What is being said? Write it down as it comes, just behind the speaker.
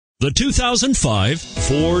The 2005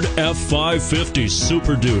 Ford F-550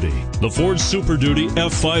 Super Duty. The Ford Super Duty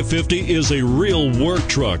F-550 is a real work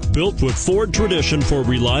truck built with Ford tradition for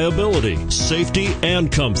reliability, safety,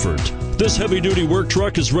 and comfort. This heavy-duty work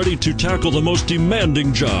truck is ready to tackle the most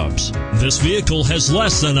demanding jobs. This vehicle has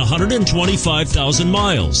less than 125,000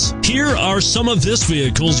 miles. Here are some of this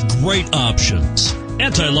vehicle's great options: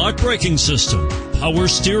 anti-lock braking system, power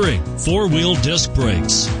steering, four-wheel disc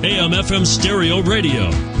brakes, AM/FM stereo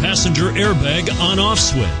radio, passenger airbag on-off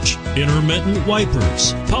switch, intermittent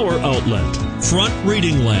wipers, power outlet, front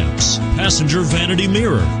reading lamps, passenger vanity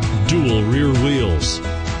mirror, dual rear wheels.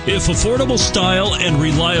 If affordable style and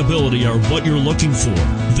reliability are what you're looking for,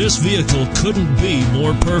 this vehicle couldn't be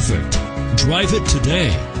more perfect. Drive it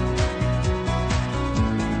today.